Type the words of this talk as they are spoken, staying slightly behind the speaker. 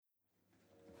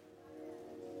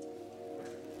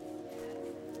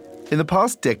In the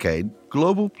past decade,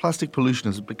 global plastic pollution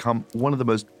has become one of the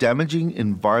most damaging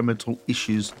environmental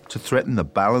issues to threaten the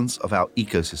balance of our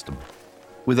ecosystem.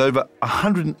 With over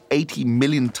 180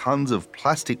 million tons of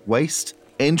plastic waste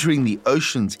entering the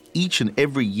oceans each and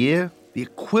every year, the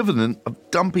equivalent of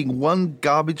dumping one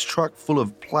garbage truck full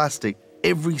of plastic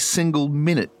every single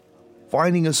minute,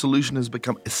 finding a solution has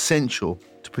become essential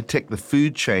to protect the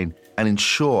food chain and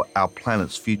ensure our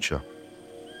planet's future.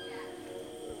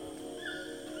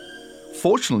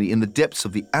 Fortunately, in the depths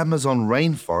of the Amazon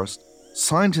rainforest,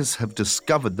 scientists have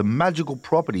discovered the magical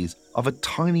properties of a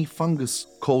tiny fungus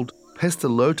called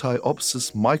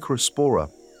Pestalottiopsis microspora.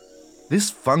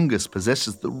 This fungus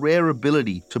possesses the rare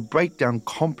ability to break down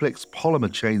complex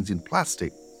polymer chains in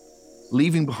plastic,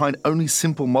 leaving behind only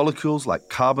simple molecules like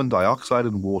carbon dioxide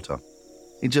and water.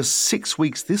 In just 6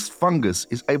 weeks, this fungus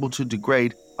is able to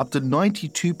degrade up to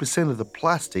 92% of the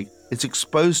plastic it's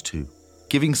exposed to,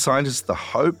 giving scientists the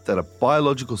hope that a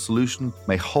biological solution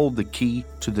may hold the key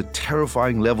to the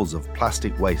terrifying levels of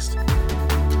plastic waste.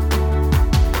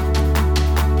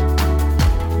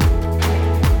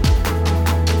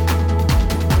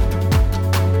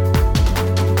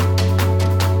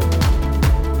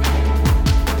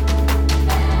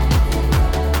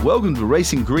 Welcome to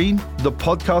Racing Green, the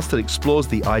podcast that explores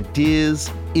the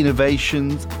ideas,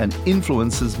 innovations, and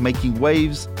influences making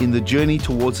waves in the journey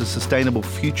towards a sustainable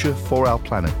future for our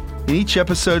planet. In each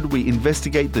episode, we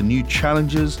investigate the new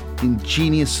challenges,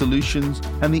 ingenious solutions,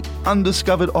 and the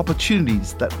undiscovered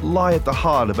opportunities that lie at the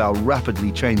heart of our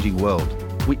rapidly changing world.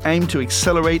 We aim to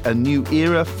accelerate a new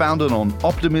era founded on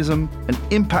optimism and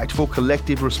impactful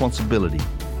collective responsibility.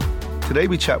 Today,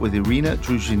 we chat with Irina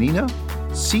Druzhinina,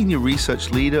 Senior Research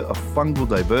Leader of Fungal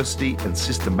Diversity and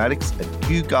Systematics at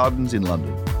Kew Gardens in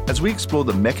London, as we explore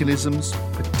the mechanisms,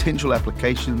 potential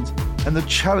applications, and the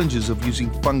challenges of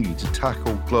using fungi to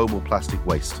tackle global plastic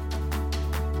waste.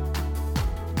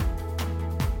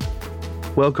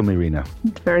 Welcome, Irina.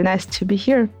 It's very nice to be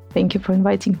here. Thank you for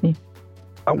inviting me.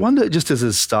 I wonder, just as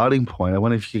a starting point, I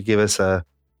wonder if you could give us a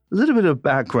little bit of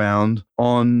background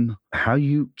on how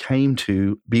you came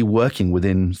to be working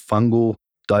within fungal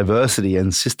diversity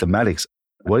and systematics.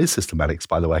 What is systematics,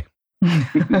 by the way?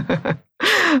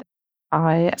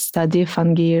 I study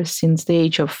fungi since the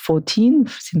age of 14,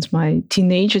 since my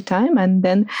teenager time. And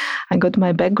then I got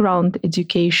my background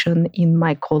education in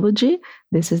mycology.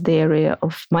 This is the area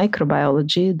of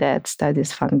microbiology that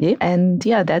studies fungi. And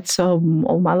that's all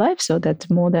my life. So that's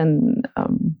more than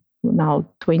now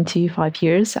 25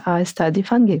 years I study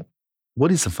fungi.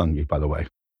 What is a fungi, by the way?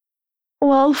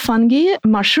 Well, fungi,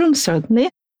 mushrooms certainly.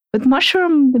 But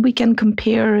mushroom, we can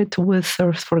compare it with,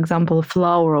 for example, a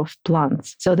flower of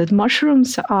plants. So that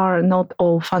mushrooms are not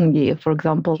all fungi. For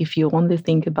example, if you only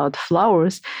think about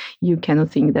flowers, you cannot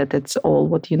think that it's all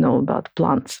what you know about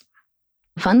plants.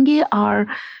 Fungi are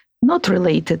not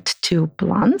related to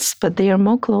plants, but they are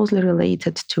more closely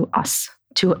related to us,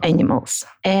 to animals.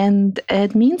 And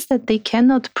it means that they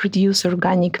cannot produce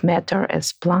organic matter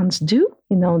as plants do.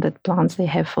 You know that plants, they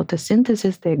have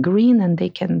photosynthesis, they're green, and they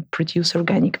can produce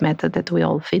organic matter that we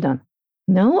all feed on.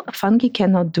 No, fungi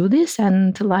cannot do this.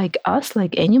 And like us,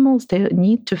 like animals, they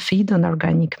need to feed on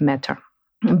organic matter.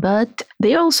 But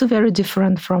they are also very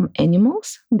different from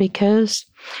animals because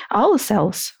our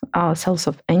cells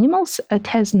of animals, it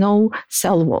has no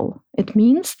cell wall. It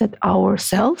means that our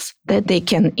cells, that they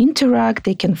can interact,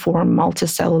 they can form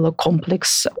multicellular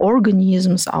complex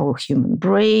organisms, our human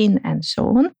brain, and so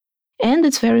on. And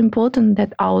it's very important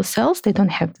that our cells, they don't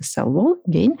have the cell wall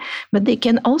again, but they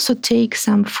can also take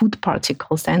some food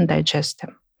particles and digest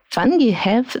them. Fungi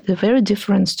have a very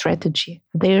different strategy.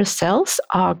 Their cells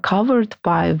are covered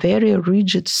by a very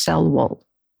rigid cell wall.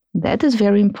 That is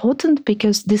very important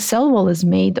because the cell wall is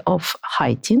made of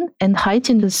chitin, and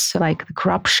chitin is like the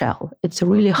crab shell. It's a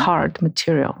really hard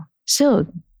material. So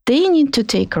they need to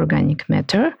take organic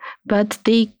matter, but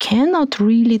they cannot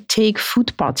really take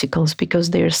food particles because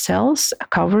their cells are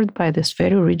covered by this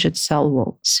very rigid cell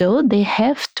wall. So they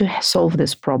have to solve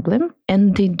this problem,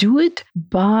 and they do it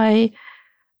by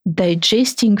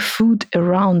digesting food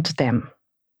around them.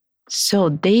 So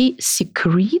they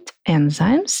secrete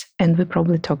enzymes, and we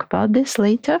probably talk about this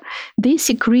later. They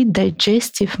secrete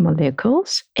digestive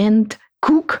molecules and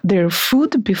cook their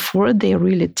food before they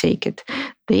really take it.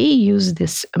 They use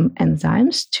these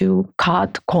enzymes to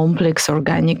cut complex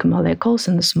organic molecules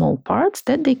in small parts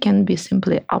that they can be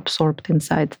simply absorbed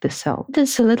inside the cell. It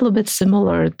is a little bit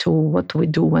similar to what we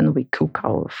do when we cook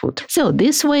our food. So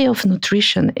this way of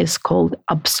nutrition is called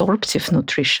absorptive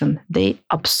nutrition. They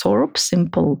absorb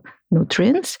simple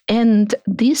nutrients, and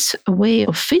this way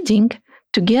of feeding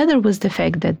together with the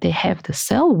fact that they have the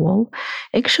cell wall,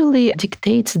 actually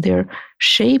dictates their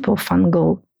shape of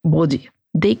fungal body.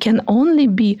 They can only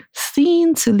be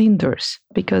thin cylinders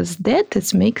because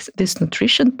that makes this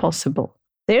nutrition possible.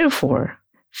 Therefore,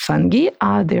 fungi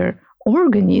are the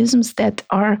organisms that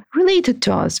are related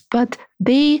to us, but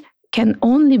they can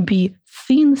only be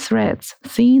thin threads,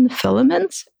 thin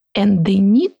filaments, and they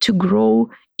need to grow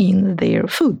in their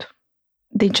food.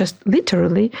 They just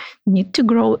literally need to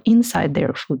grow inside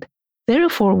their food.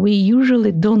 Therefore, we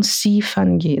usually don't see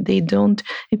fungi. They don't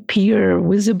appear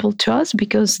visible to us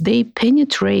because they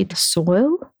penetrate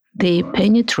soil. They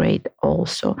penetrate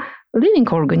also living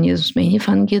organisms. Many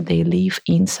fungi, they live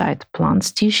inside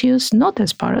plants' tissues, not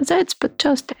as parasites, but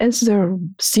just as their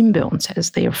symbionts,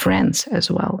 as their friends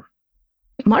as well.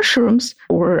 Mushrooms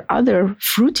or other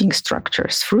fruiting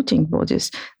structures, fruiting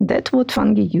bodies, that's what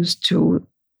fungi use to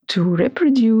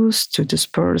reproduce, to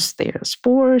disperse their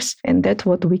spores, and that's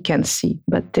what we can see.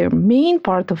 But their main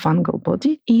part of fungal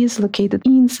body is located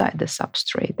inside the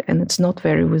substrate, and it's not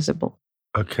very visible.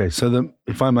 Okay, so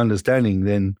if I'm understanding,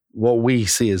 then what we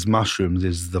see as mushrooms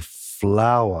is the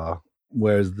flower,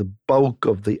 whereas the bulk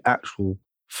of the actual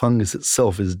fungus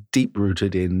itself is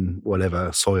deep-rooted in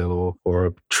whatever soil or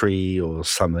a tree or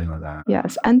something like that.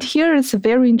 Yes, and here it's a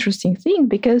very interesting thing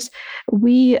because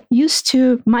we used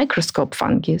to microscope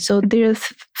fungi. So their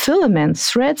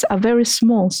filaments, threads are very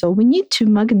small, so we need to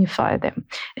magnify them.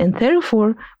 And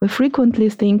therefore, we frequently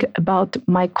think about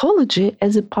mycology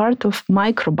as a part of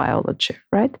microbiology,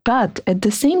 right? But at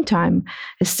the same time,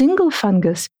 a single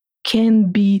fungus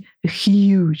can be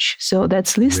huge. So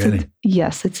that's listed. Really?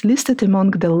 Yes, it's listed among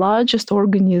the largest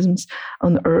organisms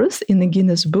on Earth in the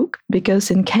Guinness Book, because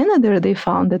in Canada they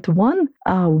found that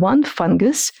one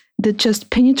fungus that just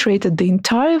penetrated the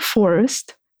entire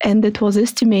forest, and it was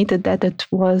estimated that it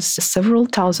was several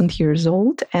thousand years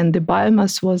old, and the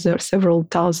biomass was several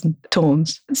thousand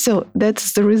tons. So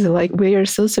that's the reason, like, we are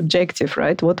so subjective,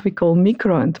 right? What we call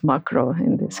micro and macro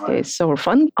in this case. So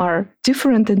fungi are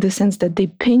different in the sense that they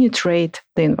penetrate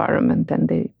the environment and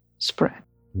they spread.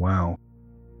 Wow.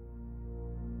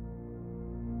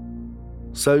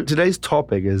 So today's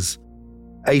topic is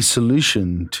a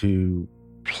solution to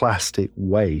plastic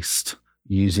waste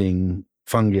using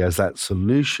fungi as that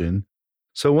solution.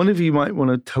 So one of you might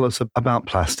want to tell us about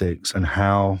plastics and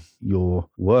how your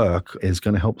work is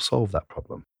going to help solve that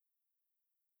problem.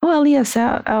 Well, yes.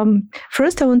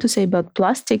 First, I want to say about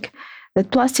plastic,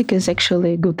 that plastic is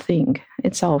actually a good thing.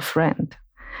 It's our friend.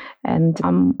 And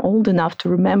I'm old enough to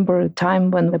remember a time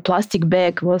when the plastic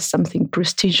bag was something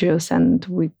prestigious and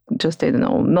we just,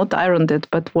 not ironed it,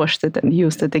 but washed it and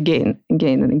used it again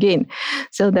and again.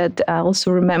 So that I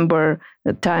also remember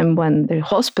the time when the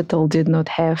hospital did not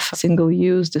have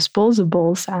single-use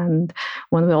disposables and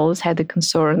when we always had a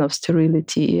concern of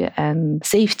sterility and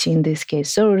safety in this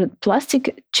case. So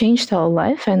plastic changed our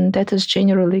life, and that is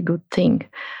generally a good thing.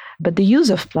 But the use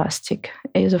of plastic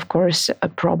is, of course, a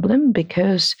problem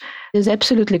because it is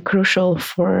absolutely crucial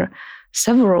for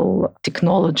several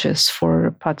technologies,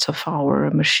 for parts of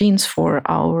our machines, for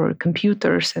our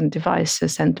computers and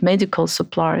devices and medical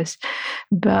supplies.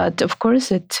 But of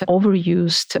course, it's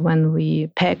overused when we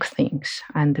pack things,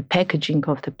 and the packaging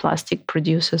of the plastic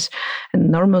produces an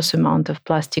enormous amount of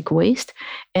plastic waste.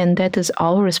 And that is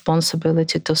our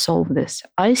responsibility to solve this.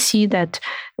 I see that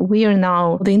we are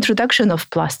now, the introduction of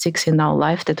plastics in our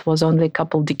life, that was only a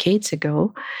couple decades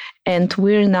ago. And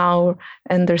we're now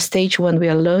in the stage when we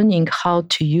are learning how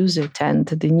to use it, and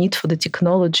the need for the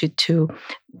technology to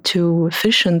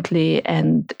efficiently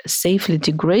and safely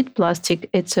degrade plastic.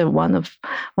 It's one of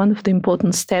the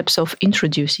important steps of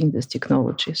introducing this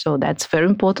technology. So that's very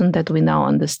important that we now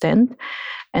understand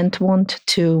and want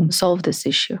to solve this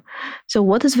issue. So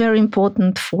what is very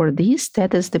important for this?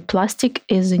 That is, the plastic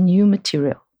is a new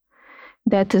material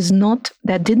that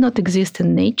did not exist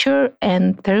in nature,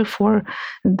 and therefore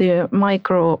the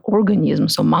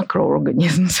microorganisms or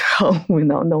macroorganisms, how we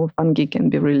now know fungi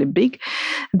can be really big,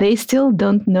 they still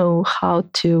don't know how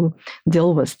to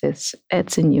deal with this.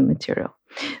 It's a new material.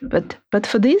 But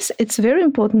for this, it's very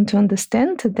important to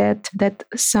understand that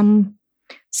some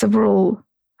several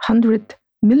 100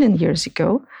 million years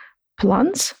ago,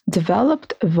 plants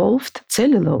evolved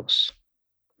cellulose.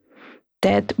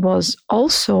 That was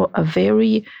also a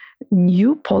very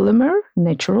new polymer,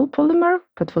 natural polymer,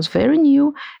 but was very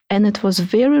new, and it was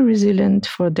very resilient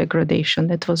for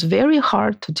degradation. It was very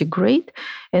hard to degrade,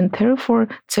 and therefore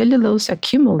cellulose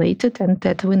accumulated, and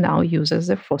that we now use as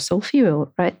a fossil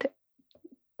fuel, right?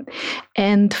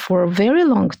 And for a very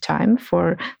long time,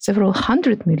 for several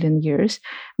 100 million years,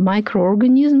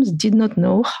 microorganisms did not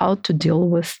know how to deal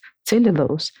with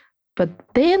cellulose. But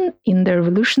then in the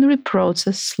evolutionary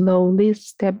process, slowly,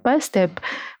 step by step,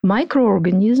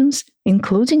 microorganisms,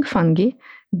 including fungi,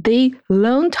 they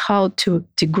learned how to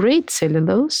degrade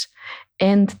cellulose.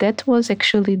 And that was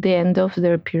actually the end of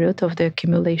their period of the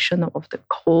accumulation of the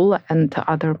coal and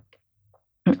other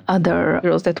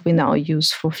materials that we now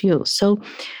use for fuel. So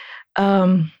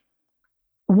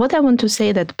what I want to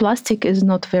say that plastic is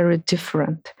not very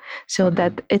different. So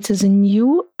that it is a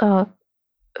new,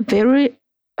 very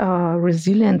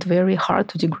resilient, very hard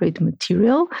to degrade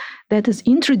material that is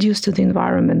introduced to the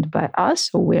environment by us.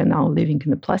 So we are now living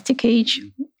in the plastic age,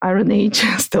 Iron Age,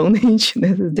 Stone Age.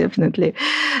 This is definitely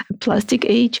a plastic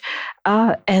age.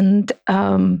 And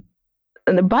in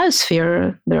the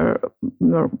biosphere, there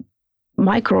are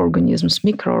microorganisms,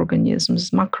 microorganisms,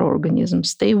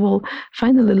 macroorganisms. They will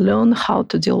finally learn how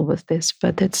to deal with this,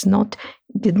 but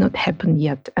did not happen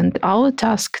yet. And our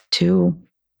task to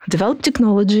develop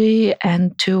technology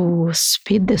and to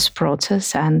speed this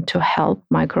process and to help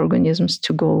microorganisms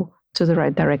to go to the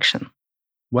right direction.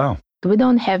 Wow. We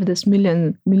don't have this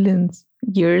millions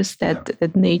years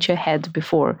that nature had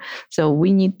before. So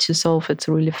we need to solve it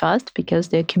really fast because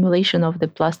the accumulation of the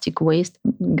plastic waste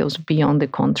goes beyond the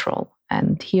control.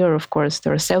 And here, of course,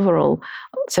 there are several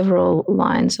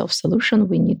lines of solution.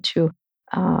 We need to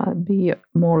be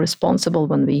more responsible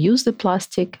when we use the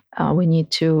plastic. We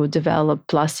need to develop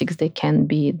plastics that can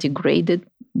be degraded,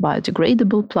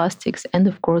 biodegradable plastics. And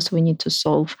of course, we need to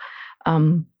search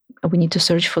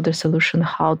for the solution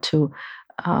how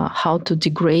to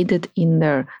degrade it in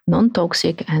their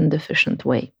non-toxic and efficient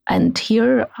way. And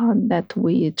here that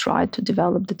we try to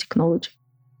develop the technology.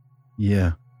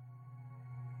 Yeah.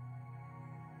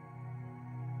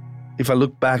 If I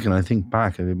look back and I think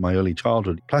back in my early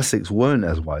childhood, plastics weren't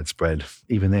as widespread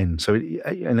even then. So,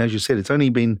 and as you said, it's only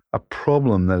been a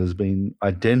problem that has been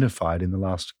identified in the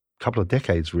last couple of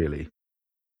decades, really.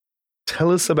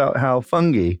 Tell us about how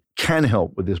fungi can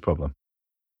help with this problem.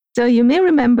 So you may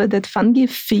remember that fungi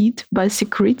feed by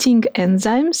secreting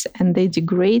enzymes, and they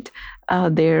degrade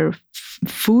their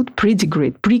food,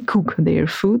 pre-cook their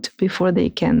food before they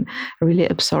can really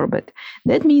absorb it.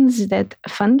 That means that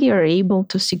fungi are able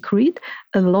to secrete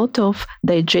a lot of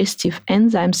digestive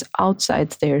enzymes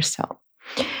outside their cell.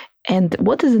 And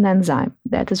what is an enzyme?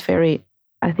 That is very,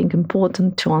 I think,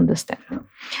 important to understand.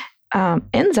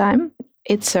 Enzyme,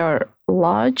 it's a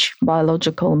large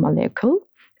biological molecule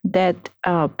that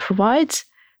provides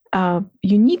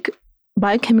unique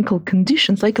biochemical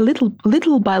conditions, like a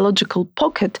little biological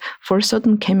pocket for a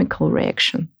certain chemical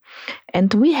reaction.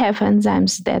 And we have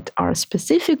enzymes that are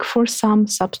specific for some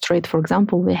substrate. For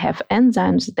example, we have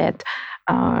enzymes that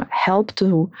help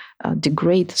to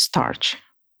degrade starch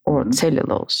or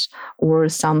cellulose or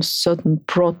some certain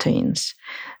proteins.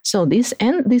 So these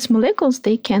molecules,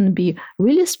 they can be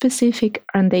really specific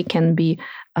and they can be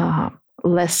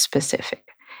less specific.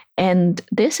 And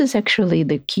this is actually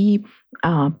the key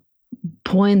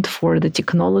point for the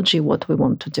technology, what we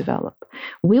want to develop.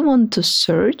 We want to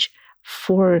search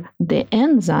for the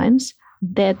enzymes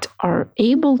that are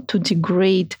able to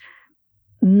degrade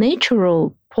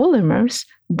natural polymers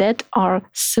that are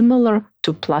similar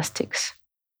to plastics.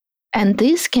 And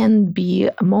this can be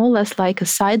more or less like a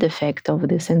side effect of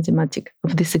this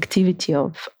activity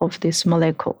of these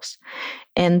molecules.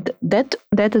 And that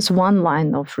is one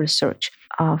line of research.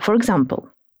 For example,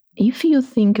 if you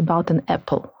think about an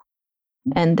apple,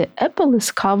 and the apple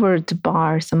is covered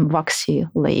by some waxy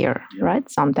layer, right?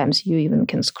 Sometimes you even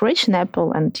can scratch an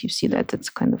apple and you see that it's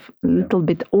kind of a little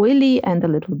bit oily and a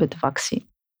little bit waxy.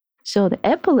 So the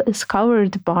apple is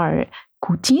covered by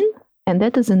cutin, and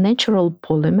that is a natural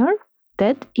polymer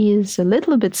that is a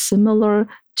little bit similar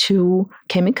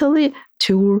chemically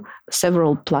to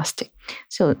several plastic.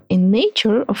 So in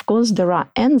nature, of course, there are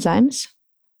enzymes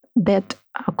that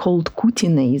are called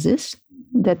cutinases,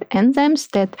 that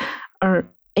enzymes that are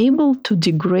able to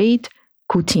degrade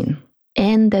cutin.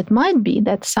 And that might be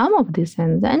that some of these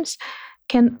enzymes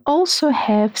can also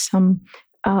have some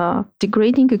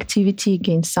degrading activity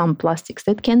against some plastics.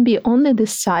 That can be only the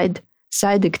side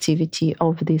activity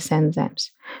of these enzymes.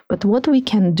 But what we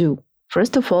can do,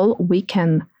 first of all,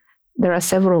 there are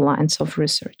several lines of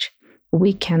research.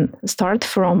 We can start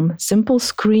from simple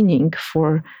screening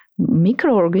for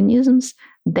microorganisms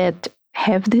that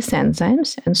have these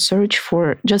enzymes and search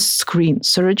for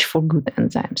good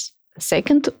enzymes. The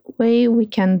second way we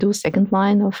can do, second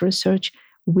line of research,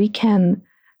 we can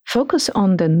focus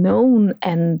on the known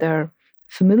and the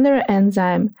familiar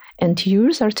enzyme and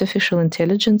use artificial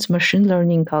intelligence, machine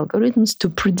learning algorithms to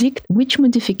predict which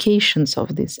modifications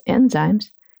of these enzymes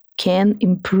can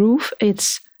improve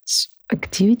its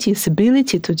activity is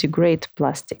ability to degrade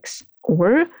plastics.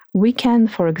 Or we can,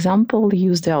 for example,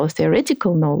 use our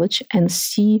theoretical knowledge and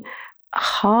see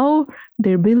how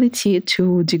the ability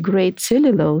to degrade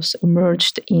cellulose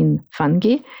emerged in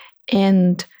fungi,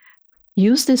 and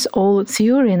use this old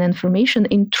theory and information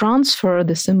and transfer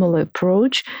the similar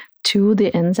approach to the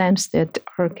enzymes that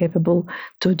are capable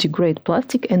to degrade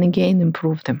plastic and again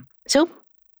improve them. So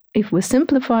if we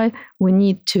simplify, we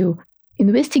need to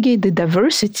investigate the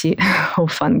diversity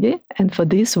of fungi, and for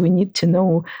this we need to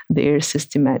know their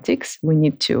systematics. We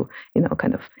need to,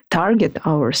 kind of target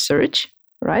our search,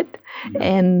 right? Yeah.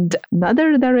 And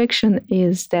another direction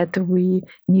is that we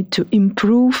need to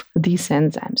improve these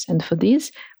enzymes, and for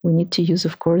this we need to use,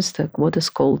 of course, what is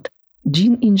called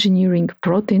gene engineering,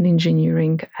 protein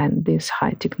engineering, and these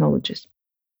high technologies.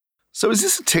 So is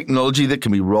this a technology that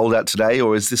can be rolled out today,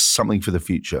 or is this something for the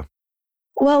future?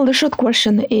 Well, the short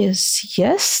question is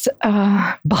yes,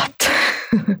 but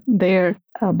their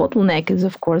bottleneck is,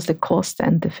 of course, the cost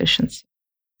and efficiency.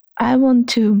 I want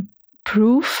to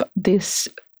prove this,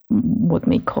 what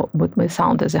may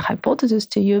sound as a hypothesis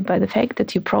to you, by the fact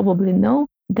that you probably know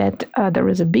that there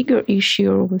is a bigger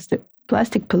issue with the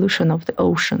plastic pollution of the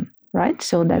ocean, right?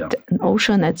 So that an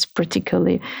ocean that's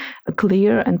particularly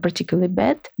clear and particularly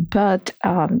bad, but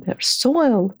the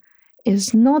soil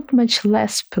is not much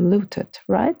less polluted,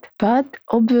 right? But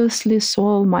obviously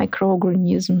soil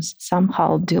microorganisms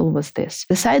somehow deal with this.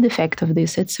 The side effect of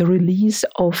this, it's a release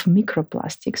of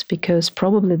microplastics, because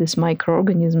probably these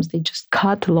microorganisms, they just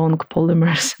cut long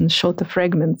polymers and shorter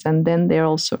fragments, and then they're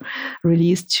also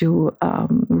released to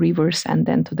rivers and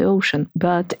then to the ocean.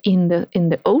 But in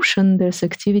the ocean, this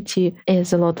activity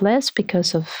is a lot less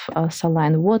because of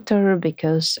saline water,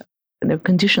 because the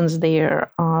conditions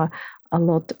there are a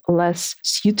lot less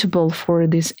suitable for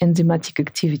this enzymatic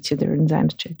activity. Their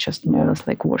enzymes just more or less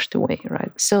like washed away, right?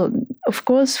 So, of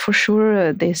course, for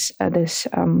sure, this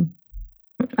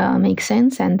makes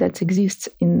sense, and that exists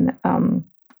in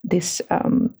this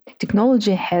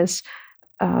technology has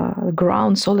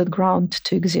solid ground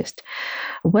to exist.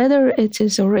 Whether it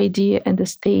is already at the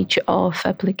stage of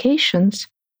applications,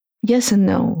 yes and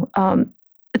no.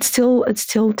 It's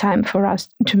still time for us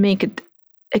to make it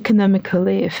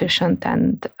economically efficient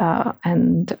and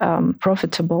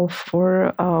profitable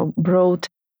for broad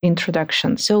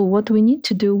introduction. So what we need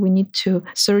to do, we need to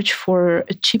search for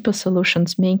cheaper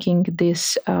solutions, making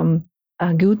these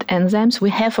good enzymes. We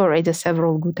have already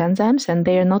several good enzymes, and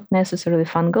they are not necessarily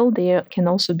fungal. They can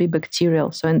also be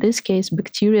bacterial. So in this case,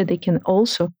 bacteria, they can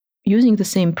also, using the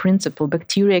same principle,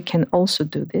 bacteria can also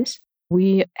do this.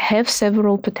 We have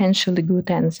several potentially good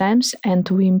enzymes, and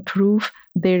we improve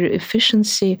their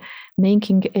efficiency,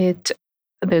 making it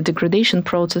the degradation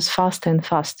process faster and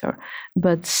faster.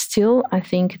 But still, I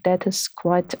think that is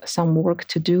quite some work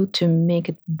to do to make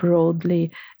it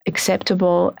broadly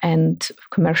acceptable and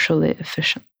commercially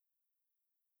efficient.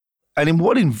 And in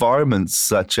what environments,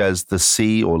 such as the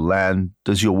sea or land,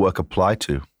 does your work apply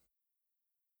to?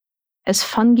 As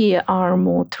fungi are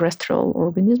more terrestrial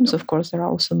organisms, of course, there are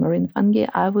also marine fungi.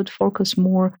 I would focus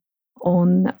more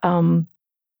on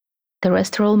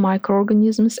terrestrial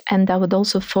microorganisms, and I would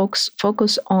also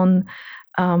focus on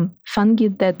fungi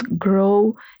that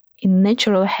grow in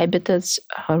natural habitats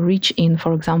rich in,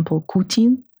 for example,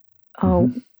 cutin,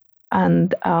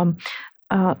 and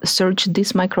search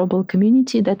this microbial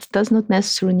community that does not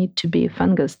necessarily need to be a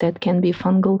fungus. That can be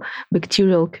fungal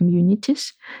bacterial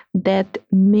communities that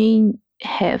may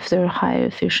have their highly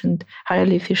efficient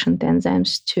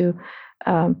enzymes to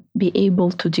be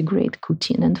able to degrade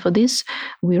cutin. And for this,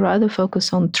 we rather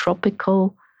focus on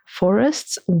tropical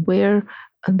forests where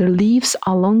the leaves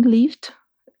are long-lived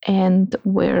and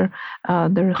where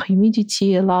the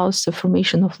humidity allows the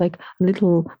formation of like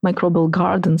little microbial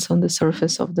gardens on the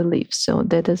surface of the leaves. So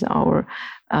that is our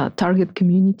target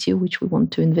community, which we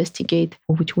want to investigate,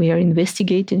 which we are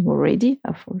investigating already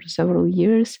for several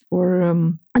years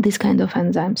for this kind of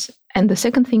enzymes. And the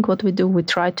second thing, what we do, we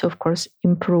try to, of course,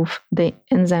 improve the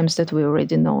enzymes that we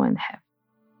already know and have.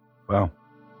 Wow.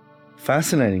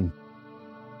 Fascinating.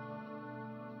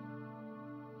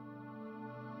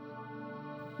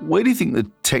 Where do you think the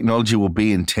technology will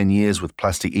be in 10 years with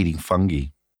plastic-eating fungi?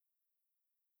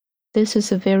 This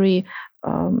is a very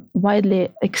widely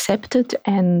accepted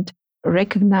and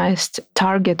recognized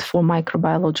target for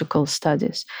microbiological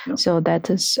studies. Yep. So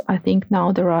that is, I think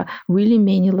now there are really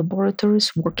many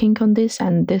laboratories working on this,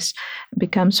 and this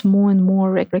becomes more and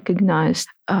more recognized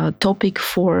topic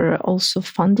for also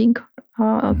funding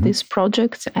these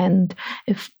projects. And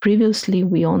if previously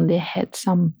we only had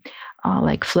some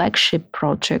like flagship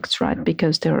projects, right?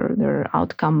 Because their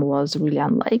outcome was really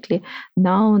unlikely.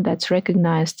 Now that's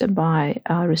recognized by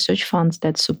research funds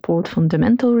that support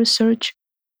fundamental research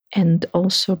and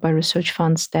also by research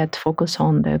funds that focus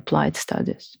on the applied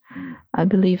studies. I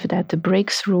believe that the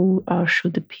breakthrough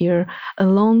should appear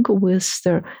along with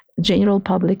the general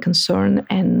public concern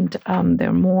and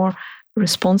their more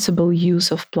responsible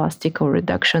use of plastic or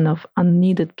reduction of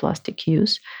unneeded plastic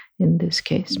use in this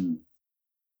case.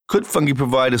 Could fungi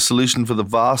provide a solution for the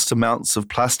vast amounts of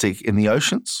plastic in the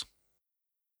oceans?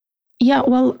 Yeah,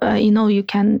 well, you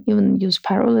can even use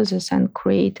pyrolysis and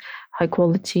create high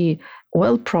quality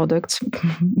oil products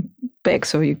back,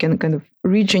 so you can kind of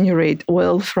regenerate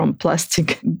oil from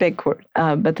plastic backward,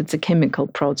 but it's a chemical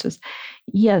process.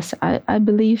 Yes, I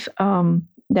believe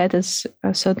that is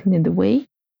certainly the way.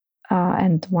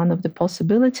 And one of the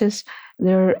possibilities.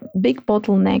 Their big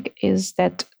bottleneck is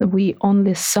that we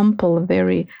only sample a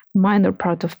very minor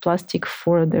part of plastic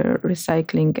for the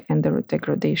recycling and the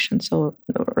degradation. So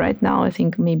right now, I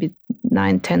think maybe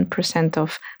 9-10%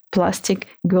 of plastic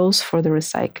goes for the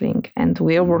recycling, and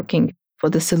we are working for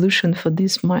the solution for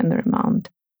this minor amount.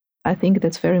 I think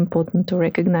that's very important to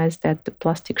recognize that the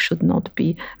plastic should not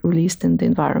be released in the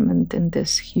environment in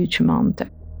this huge amount.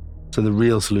 So the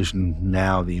real solution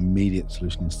now, the immediate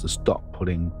solution, is to stop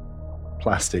putting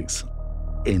plastics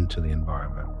into the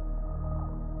environment.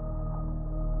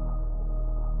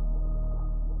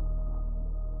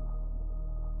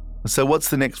 So what's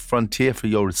the next frontier for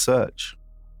your research?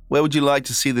 Where would you like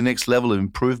to see the next level of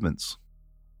improvements?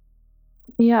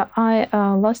 Yeah, I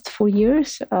last 4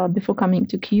 years before coming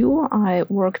to Kew, I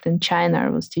worked in China. I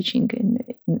was teaching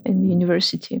in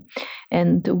university,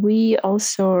 and we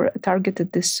also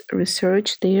targeted this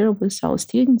research there with our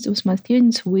students. With my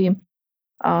students, we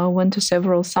went to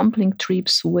several sampling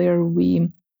trips where we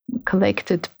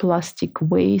collected plastic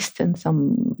waste and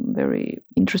some very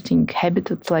interesting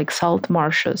habitats like salt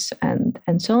marshes and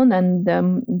so on. And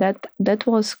that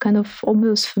was kind of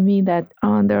obvious for me that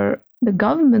the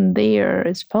government there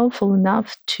is powerful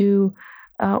enough to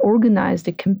organize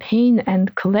the campaign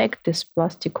and collect this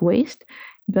plastic waste,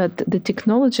 but the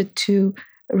technology to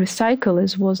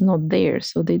recycle was not there.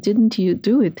 So they didn't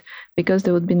do it because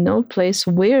there would be no place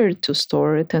where to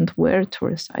store it and where to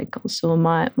recycle. So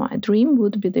my dream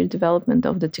would be the development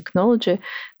of the technology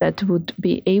that would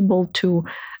be able to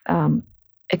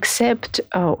accept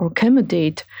or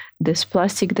accommodate this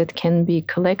plastic that can be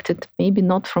collected, maybe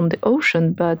not from the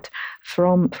ocean, but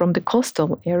from the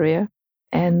coastal area,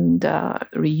 and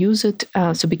reuse it.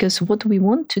 So because what we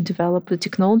want to develop the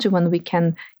technology when we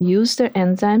can use the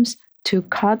enzymes to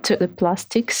cut the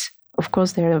plastics, of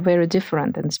course they are very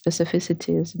different and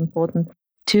specificity is important,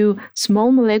 to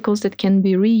small molecules that can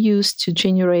be reused to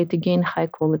generate again high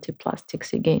quality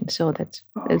plastics again. So that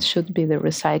should be the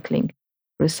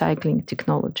recycling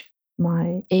technology.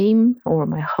 My aim or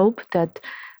my hope that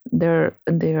their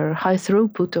high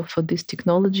throughput for this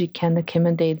technology can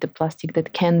accommodate the plastic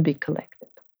that can be collected.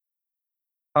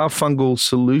 Are fungal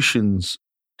solutions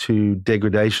to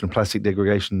degradation, plastic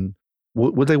degradation,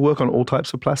 would they work on all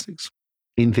types of plastics,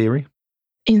 in theory?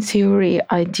 In theory,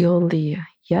 ideally,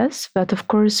 yes. But of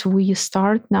course, we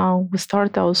start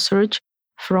our search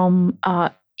from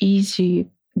easy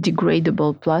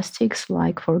degradable plastics,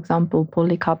 like, for example,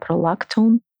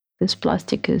 polycaprolactone. This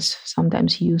plastic is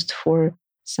sometimes used for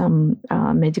some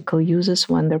medical uses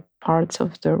when the parts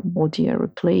of their body are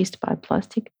replaced by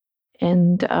plastic.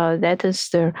 And that is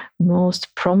the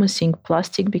most promising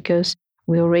plastic because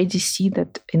we already see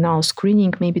that in our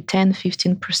screening, maybe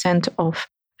 10-15% of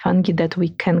fungi that we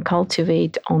can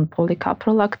cultivate on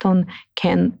polycaprolactone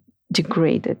can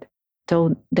degrade it.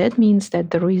 So that means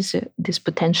that there is this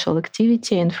potential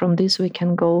activity, and from this we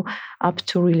can go up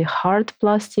to really hard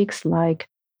plastics like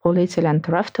polyethylene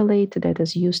terephthalate that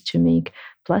is used to make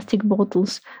plastic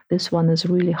bottles. This one is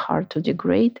really hard to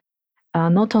degrade,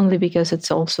 not only because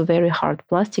it's also very hard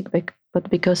plastic, but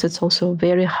because it's also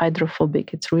very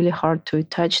hydrophobic. It's really hard to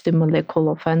attach the molecule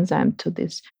of enzyme to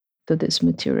this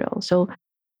material. So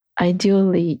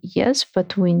ideally, yes,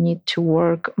 but we need to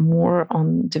work more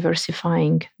on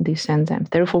diversifying these enzymes.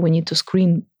 Therefore, we need to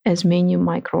screen as many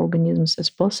microorganisms as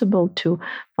possible to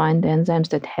find the enzymes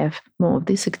that have more of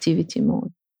this activity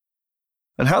mode.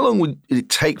 And how long would it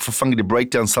take for fungi to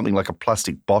break down something like a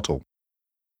plastic bottle?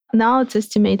 Now it's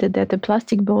estimated that a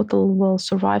plastic bottle will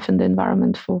survive in the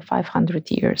environment for 500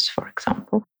 years, for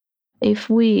example. If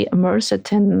we immerse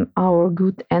it in our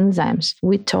good enzymes,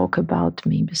 we talk about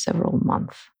maybe several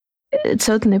months. It's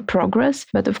certainly progress,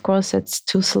 but of course it's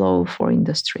too slow for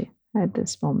industry at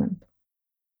this moment.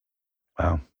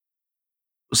 Wow.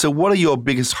 So what are your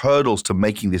biggest hurdles to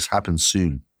making this happen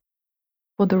soon?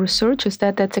 For the research is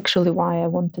that's actually why I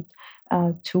wanted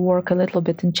to work a little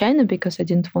bit in China, because I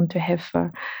didn't want to have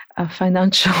a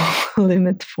financial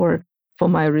limit for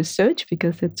my research,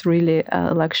 because it's really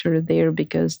a luxury there,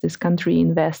 because this country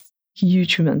invests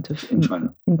huge amount of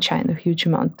in China, huge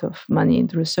amount of money in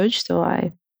the research. So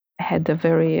I had a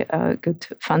very good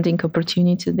funding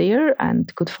opportunity there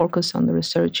and could focus on the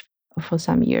research for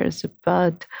some years.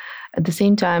 But at the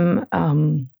same time,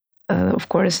 of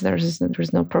course,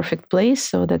 there's no perfect place,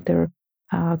 so that their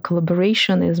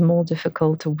collaboration is more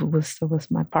difficult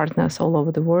with my partners all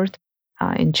over the world.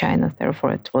 In China,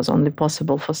 therefore, it was only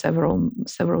possible for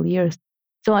several years.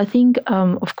 So I think,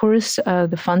 of course,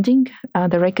 the funding,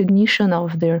 the recognition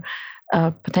of their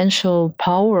potential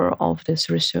power of this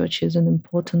research is an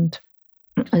important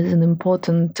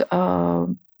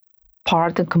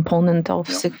part and component of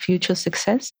future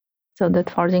success. So that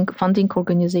funding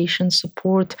organizations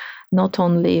support not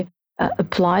only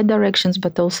applied directions,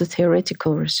 but also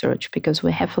theoretical research, because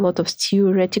we have a lot of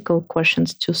theoretical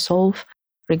questions to solve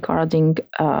regarding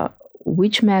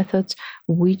which methods,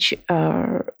 which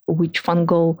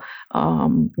fungal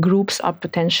groups are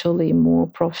potentially more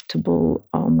profitable,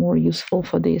 more useful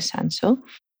for the sensor,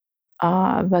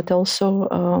 but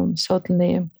also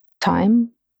certainly time.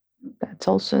 That's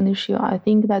also an issue. I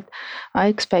think that I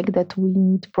expect that we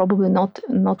need probably not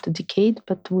a decade,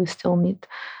 but we still need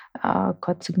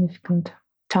quite significant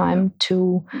time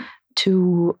to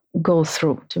go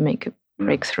through, to make a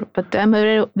breakthrough. But I'm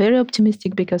very, very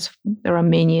optimistic, because there are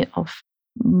many of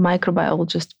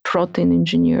microbiologists, protein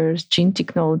engineers, gene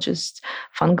technologists,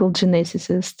 fungal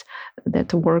geneticists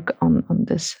that work on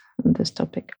this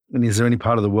topic. And is there any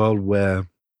part of the world where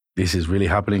this is really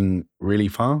happening really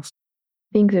fast?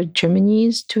 I think that Germany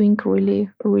is doing really,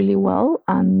 really well,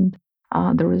 and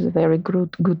there is a very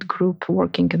good group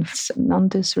working on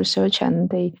this research, and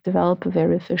they develop a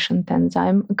very efficient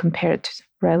enzyme compared to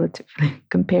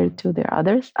the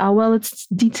others. Well, it's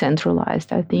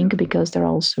decentralized, I think, because there are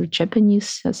also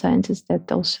Japanese scientists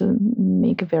that also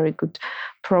make a very good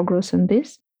progress in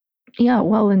this. Yeah,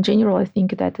 well, in general, I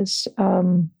think that is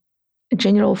a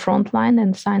general frontline,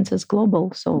 and science is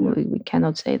global. So we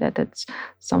cannot say that it's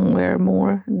somewhere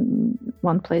more,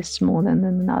 one place more than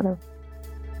another.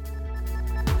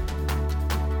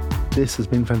 This has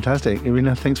been fantastic.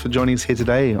 Irina, thanks for joining us here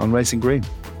today on Racing Green.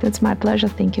 That's my pleasure.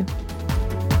 Thank you.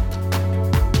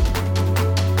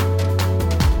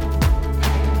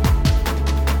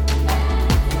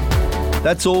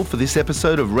 That's all for this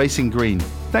episode of Racing Green.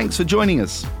 Thanks for joining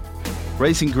us.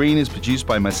 Racing Green is produced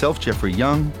by myself, Jeffrey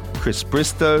Young, Chris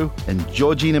Bristow, and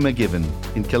Georgina McGiven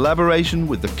in collaboration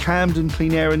with the Camden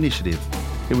Clean Air Initiative.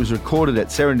 It was recorded at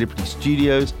Serendipity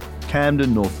Studios,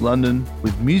 Camden, North London,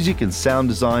 with music and sound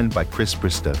design by Chris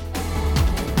Bristow.